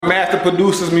Master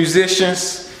producers,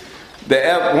 musicians, one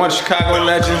of the Chicago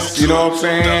legends, you know what I'm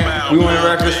saying? We went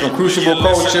records from Crucible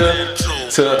Culture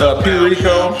to P.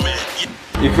 Rico.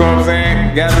 You know what I'm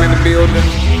saying? Got him in the building.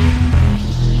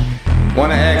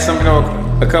 Want to ask some,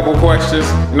 a couple questions,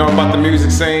 about the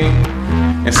music scene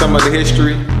and some of the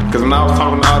history. Because when I was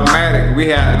talking to Automatic, we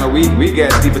had, we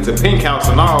got deep into Pink House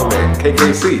and all that,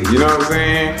 KKC, you know what I'm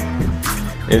saying?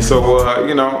 And so,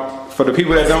 for the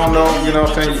people that don't know, you know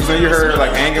what I'm saying? So you heard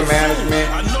like anger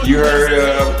management, you heard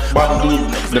about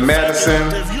the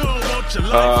medicine,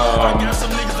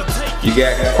 you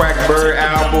got Quack Bird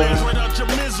album,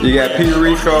 you got P.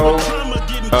 Rico,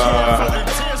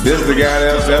 this is the guy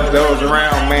that was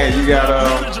around, man. You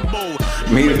got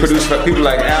he produced for people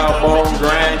like Al Bone,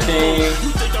 Grand King,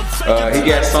 he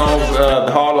got songs,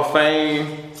 the Hall of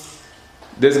Fame.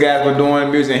 This guy's been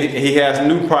doing music, and he has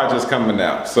new projects coming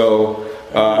out, so.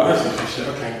 Yeah,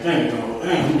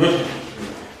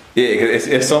 cause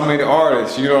it's so many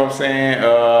artists, you know what I'm saying?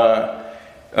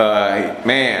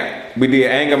 Man, we did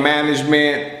anger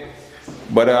management,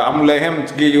 but I'm gonna let him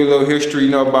give you a little history,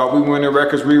 about We Winning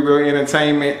Records, Real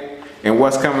Entertainment, and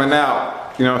what's coming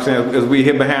out. You know what I'm saying? As we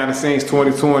hit behind the scenes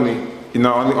 2020, you can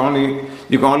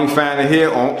only find it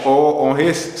here on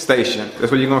his station.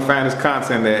 That's where you're gonna find his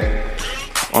content at,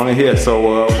 only here.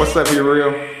 So what's up, here,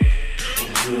 Real?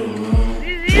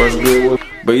 What's good?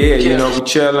 But yeah, we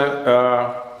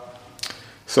chillin'.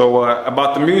 So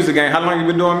about the music game, how long you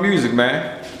been doing music,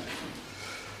 man?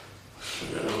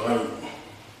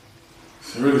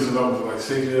 Really since I was like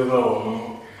 6 years old,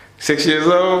 man. 6 years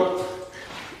old?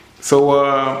 So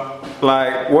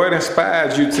what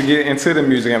inspired you to get into the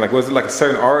music game? Like, was it like a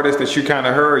certain artist that you kind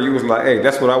of heard, you was like, hey,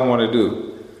 that's what I want to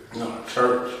do? No,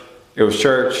 church. It was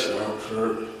church? Yeah,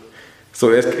 church. So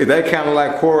is that kind of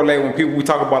like correlate when we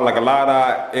talk about like a lot of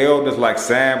our elders like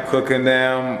Sam Cooke and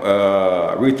them,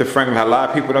 Aretha Franklin, a lot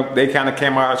of people, they kind of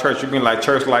came out of church. You mean like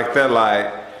church like that, like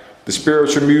the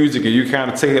spiritual music, and you kind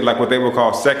of take it like what they would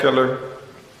call secular?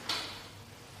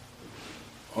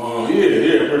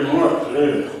 Yeah, pretty much,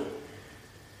 yeah.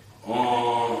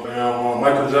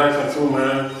 Michael Jackson too,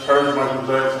 man. Church Michael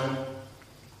Jackson.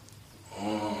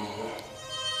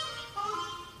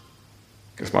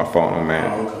 It's my phone,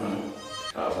 man. Oh, okay.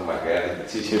 Oh my God,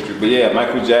 teach history. But yeah,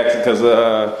 Michael Jackson, because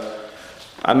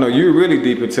I know you're really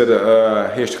deep into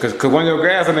the history. Because one of your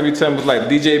guys, I know you tell me, was like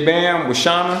DJ Bam with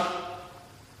Shauna.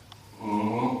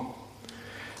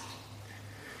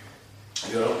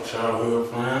 Yep, childhood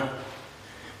friend.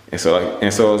 And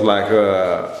so it's like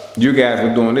you guys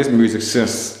been doing this music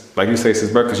since, like you say, since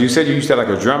birth. Because you said you used to have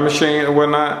like a drum machine or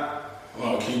whatnot.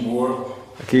 Keyboard.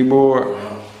 A keyboard.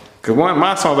 Yeah. Cause one of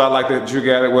my songs I like that you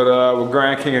got it with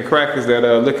Grand King and Crackers, that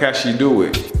Look How She Do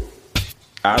It.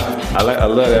 I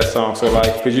love that song. So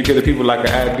like, could you give the people like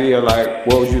an idea, like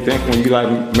what was you thinking when you like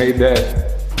made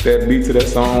that beat to that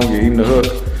song, or even the hook?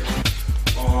 It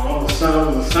was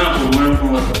a sample, man,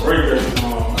 from like a reggae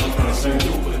song. I'm trying to sing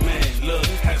it.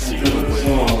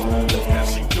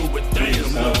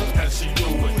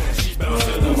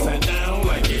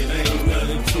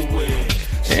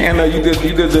 And you did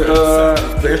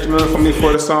the instrumental for me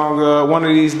for the song One of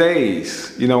These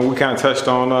Days. We kind of touched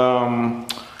on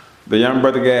the young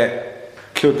brother got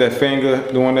killed that finger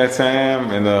during that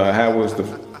time, and how was the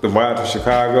violence in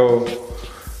Chicago.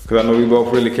 Because I know we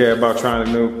both really care about trying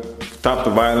to stop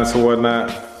the violence or whatnot.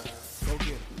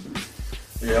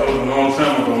 Yeah, that was a long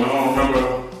time ago. I don't remember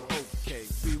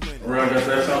where I got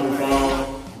that sample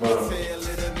from, but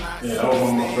yeah, that was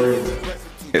one of my favorites.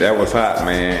 Yeah, that was hot,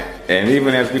 man. And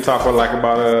even as we talk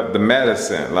about the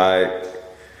medicine, like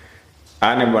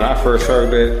I remember when I first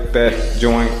heard that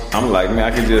joint, I'm like,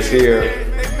 man, I could just hear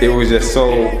it was just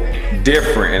so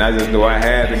different, and I just knew I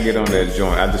had to get on that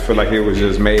joint. I just feel like it was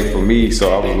just made for me,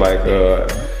 so I was like,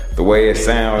 the way it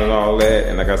sounded and all that.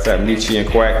 And like I said, Nietzsche and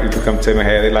Quack, people come tell me how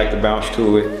they like to bounce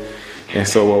to it. And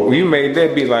so when you made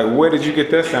that beat, like, where did you get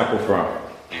that sample from?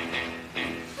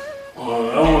 I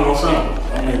don't want no sample.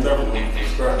 I mean, definitely.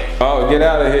 Oh, get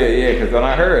out of here, yeah, because when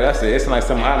I heard it, it's like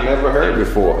something I never heard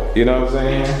before, you know what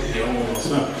I'm saying?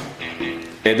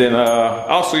 And then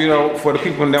also, for the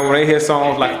people that when they hear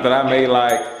songs like that I made,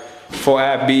 like for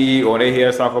IB, or they hear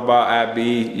us talk about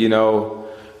IB, and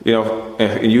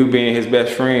you being his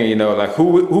best friend, like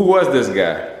who was this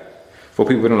guy? For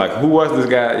people to like, who was this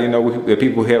guy? The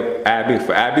people hear IB.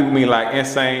 For IB, we mean like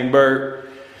Insane Bert.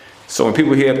 So when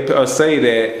people hear us say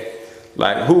that,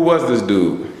 like, who was this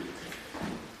dude?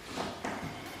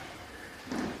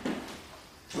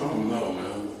 I don't know,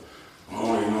 man. I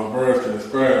don't even know words to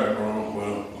describe, bro.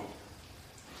 Well,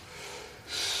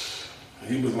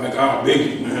 he was like our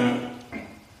Biggie, man.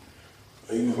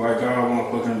 He was like our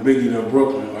motherfucking and Biggie to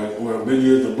Brooklyn. Like where Biggie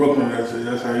is to Brooklyn, that's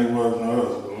how he was to us. You know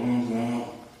what I'm saying?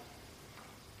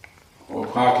 Or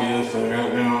Pac is to LA,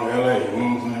 you know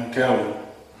what I'm saying? Cali.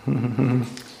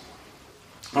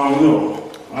 I don't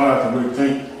know. I have to really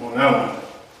think on that one.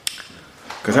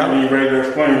 Cause I ain't ready to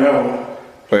explain that one.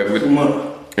 But Too much.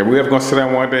 if we ever gonna sit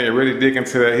down one day and really dig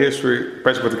into that history,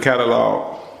 especially with the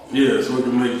catalog. Yeah, so it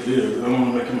can make, I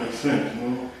want to make it make sense, you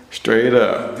know? Straight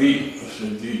up. It's deep. That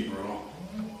shit deep, bro.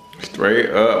 Straight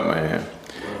up, man.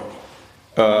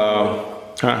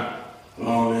 Huh?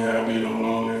 Long live be,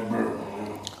 long live bird,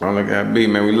 man. Long live be,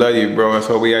 man. We love you, bro. That's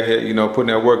why we out here, you know, putting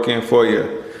that work in for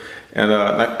you. And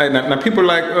now people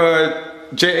like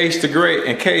J.H. the Great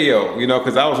and KO, you know,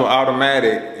 because I was on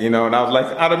Automatic, you know, and I was like,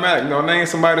 Automatic, you know, name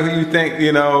somebody who you think,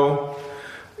 you know,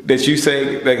 that you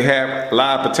say they have a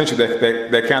lot of potential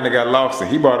that kind of got lost. And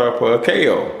he brought up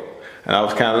KO. And I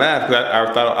was kind of laughing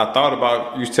because I thought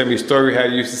about, you used to tell me a story how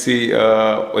you used to see,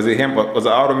 was it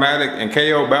Automatic and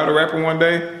KO battle rapping one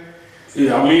day?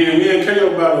 Yeah, me and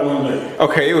KO battled one day.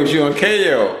 Okay, it was you and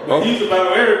KO. But he used to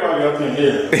battle everybody, I think,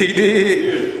 yeah. He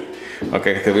did? Yeah.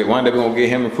 Okay, because one day we're going to get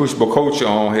him and Crucible Culture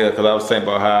on here because I was saying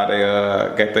about how they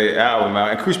got their album out.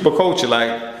 And Crucible Culture,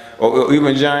 like, or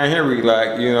even John Henry,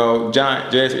 like, you know,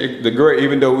 J.H. the Great,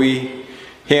 even though we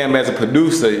hear him as a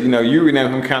producer, you know, you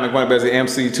remember him kind of going up as an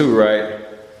MC too, right?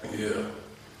 Yeah,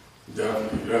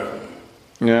 definitely.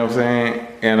 You know what I'm saying?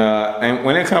 And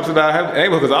when it comes to that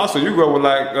neighborhood, because also you grew up with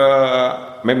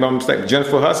like, maybe I'm mistaken,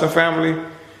 Jennifer Hudson family,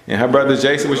 and her brother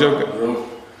Jason was your guy?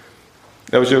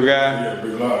 That was your guy? Yeah,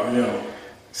 Big Lock, yeah.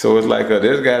 So it's like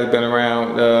this guy's been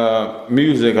around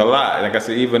music a lot. Like I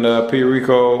said, even P.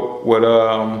 Rico with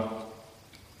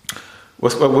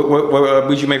what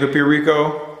beat you make for P.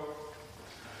 Rico?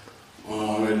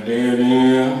 That Dead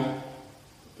End.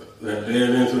 That Dead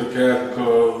End to the Catholic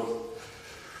Club.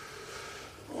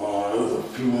 There was a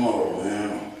few more,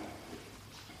 man.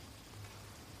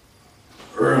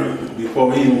 Early,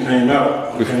 before he even came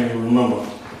out, I can't even remember.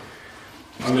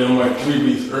 I did like 3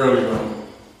 beats early though.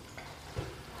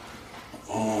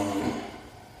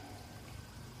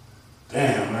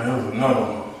 Damn, man, that was another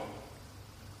one.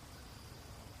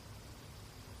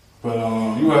 But I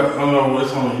don't know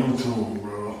what's on YouTube,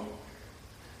 bro.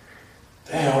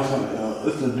 Damn, what's on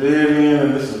it's the Dead End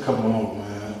and this is a couple more,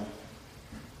 man.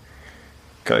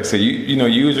 Okay, so you know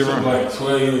you was around like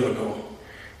 12 years ago.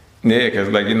 Yeah, because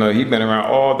like you know he been around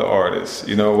all the artists.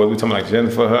 You know what we talking like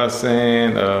Jennifer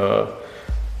Hudson,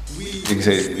 you can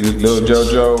say Lil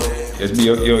JoJo, it's be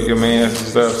your man and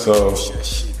stuff. So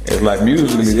it's like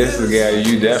musically, this is a guy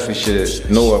you definitely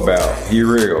should know about. He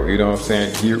real, you know what I'm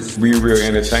saying? He real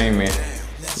entertainment,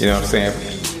 you know what I'm saying?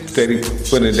 Steady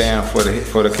putting it down for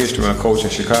the history and culture in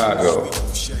Chicago.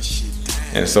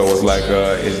 And so it's like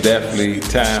it's definitely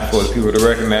time for the people to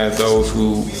recognize those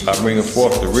who are bringing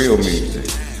forth the real music.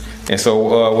 And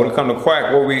so when it comes to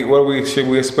Quack, what should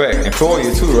we expect? And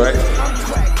Toya too, right?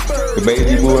 The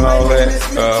Baby Boo and all that.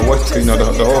 You know,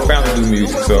 the whole family do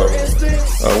music. So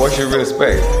what should we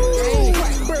expect?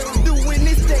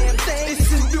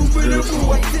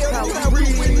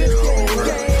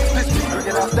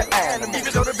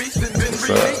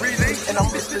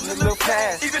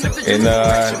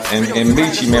 And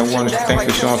Michi, man, we want to thank you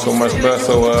for showing so much love.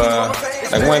 So,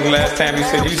 like when the last time you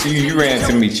said you ran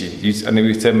into Michi? I know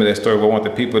you telling me that story, but I want the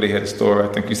people to hear the story.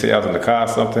 I think you said I was in the car or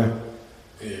something.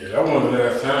 Yeah, that wasn't the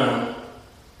last time.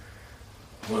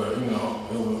 But, you know,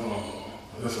 it was,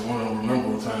 this is one of the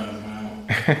memorable times,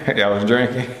 man. Y'all was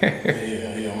drinking?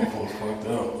 yeah, my folks fucked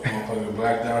up. Motherfucker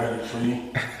blacked out hit a tree.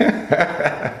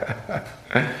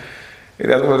 Yeah,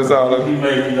 that's what it's all about. He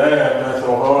made me laugh, man,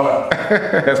 so hard.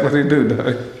 That's what he do,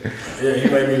 though. Yeah, he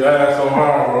made me laugh so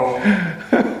hard, bro.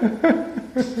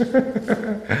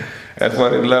 That's why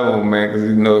they love him, man, because,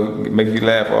 you know, make you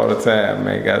laugh all the time,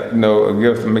 man. Got, you know, a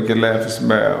gift to make you laugh and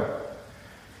smile.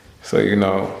 So, you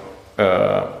know,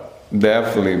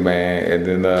 definitely, man. And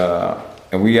then,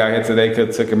 and we out here today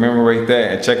to commemorate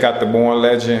that and check out the Born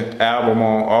Legend album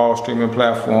on all streaming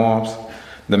platforms.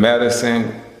 The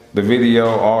Medicine, the video,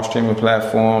 all streaming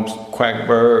platforms.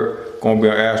 Quackbird, gonna be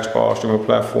on all streaming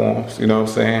platforms, you know what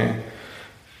I'm saying?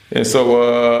 And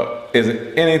so, is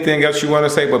there anything else you want to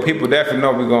say? But people definitely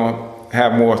know we're gonna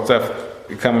have more stuff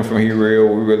coming from He Real.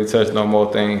 We really touched on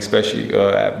more things, especially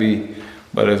at B.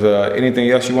 But is anything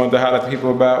else you want to highlight to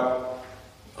people about?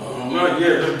 Not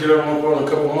yet. Just get up on for a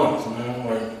couple months, man.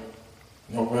 Like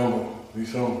November,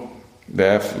 December.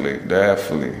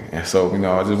 Definitely. And so, you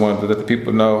know, I just wanted to let the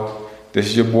people know this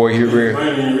is your boy He Real. I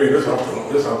ain't even real. This off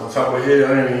the top of the head. I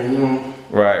ain't even, you know.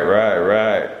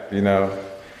 Right. You know.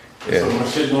 Yeah. So much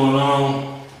shit going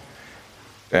on.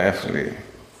 Definitely.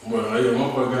 Well, yeah,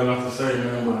 motherfucker got enough to say,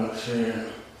 man, but shit.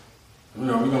 You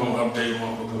know, we gonna update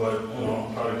motherfuckers like, you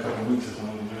know, probably a couple weeks or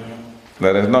something, man.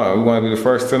 Let us know. We want to be the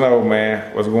first to know,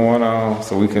 man, what's going on,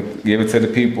 so we can give it to the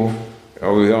people.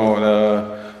 Or we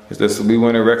on this will be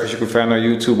one of the records you can find on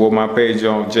YouTube or my page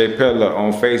on Jay Peddler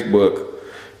on Facebook.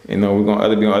 You know, we're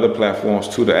gonna be on other platforms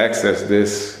too to access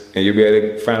this, and you'll be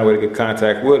able to find a way to get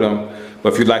contact with them.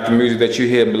 But if you like the music that you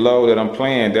hear below that I'm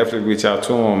playing, definitely reach out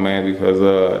to him, man,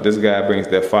 because this guy brings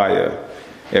that fire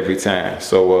every time.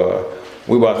 So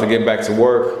we about to get back to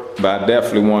work, but I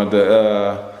definitely wanted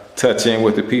to touch in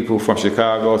with the people from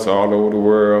Chicago to all over the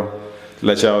world.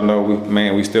 Let y'all know,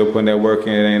 we still putting that work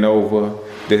in. It ain't over.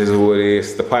 This is who it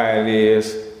is. The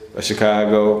pioneers of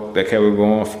Chicago that kept it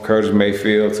going from Curtis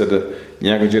Mayfield to the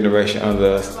younger generation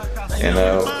under us. And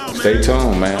stay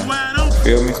tuned, man.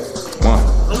 Feel me?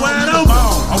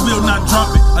 I will not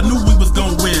drop it. I knew we was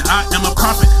gonna win. I am a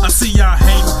prophet. I see y'all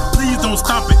hating. Please don't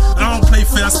stop it. I don't play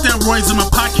fair. Steroids in my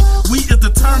pocket. We is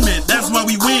determined. That's why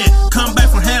we win. Come back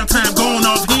from halftime, going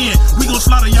off hand. We gon'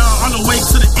 slaughter y'all all the way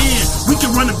to the end. We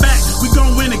can run it back. We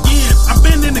gon' win again. I've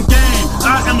been in the game.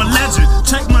 I am a legend.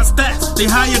 Check my stats. They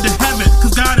higher than heaven.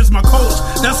 Cause God is my coach.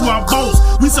 That's why I boast.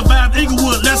 We survived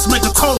Inglewood. Let's make a toast.